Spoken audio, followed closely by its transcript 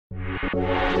Welcome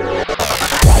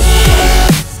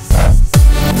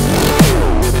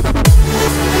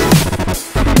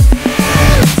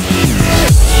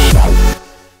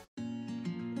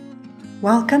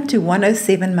to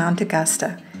 107 Mount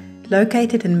Augusta,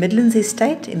 located in Midlands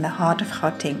Estate in the heart of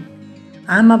Gauteng.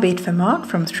 I'm Mabet Vermaak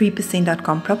from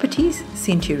 3%.com Properties,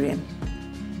 Centurion.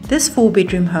 This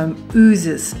 4-bedroom home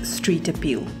oozes street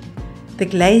appeal. The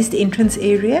glazed entrance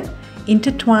area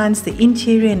intertwines the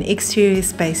interior and exterior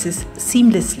spaces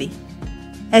seamlessly.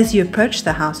 As you approach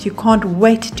the house, you can't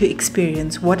wait to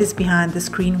experience what is behind the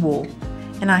screen wall,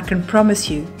 and I can promise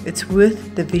you it's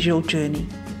worth the visual journey.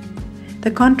 The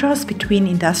contrast between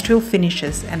industrial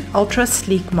finishes and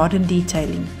ultra-sleek modern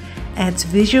detailing adds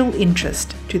visual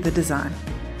interest to the design.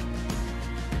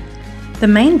 The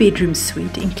main bedroom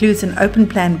suite includes an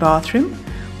open-plan bathroom,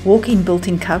 walk-in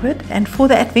built-in cupboard, and for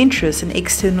the adventurous, an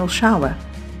external shower.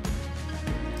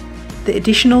 The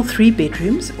additional 3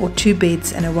 bedrooms, or 2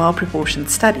 beds and a well-proportioned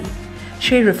study,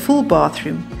 share a full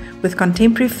bathroom with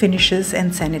contemporary finishes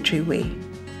and sanitary ware.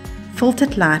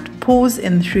 Filtered light pours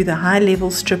in through the high-level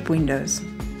strip windows.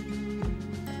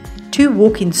 2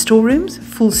 walk-in storerooms,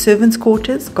 full servants'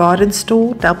 quarters, garden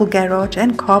store, double garage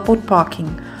and carport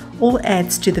parking all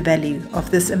adds to the value of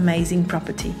this amazing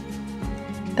property.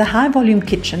 The high-volume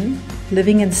kitchen,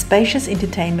 living and spacious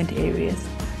entertainment areas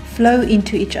flow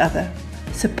into each other,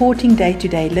 supporting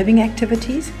day-to-day living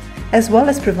activities as well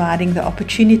as providing the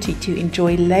opportunity to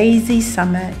enjoy lazy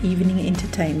summer evening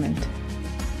entertainment.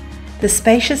 The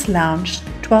spacious lounge,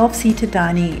 12-seater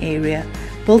dining area,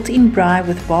 built-in braai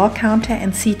with bar counter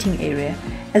and seating area,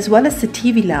 as well as the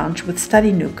TV lounge with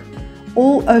study nook,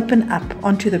 all open up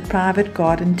onto the private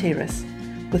garden terrace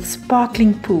with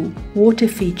sparkling pool, water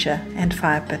feature and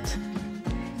fire pit.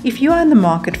 If you are in the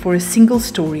market for a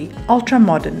single-story,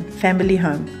 ultra-modern family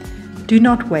home, do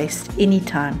not waste any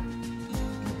time.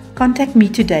 Contact me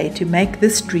today to make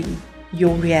this dream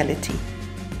your reality.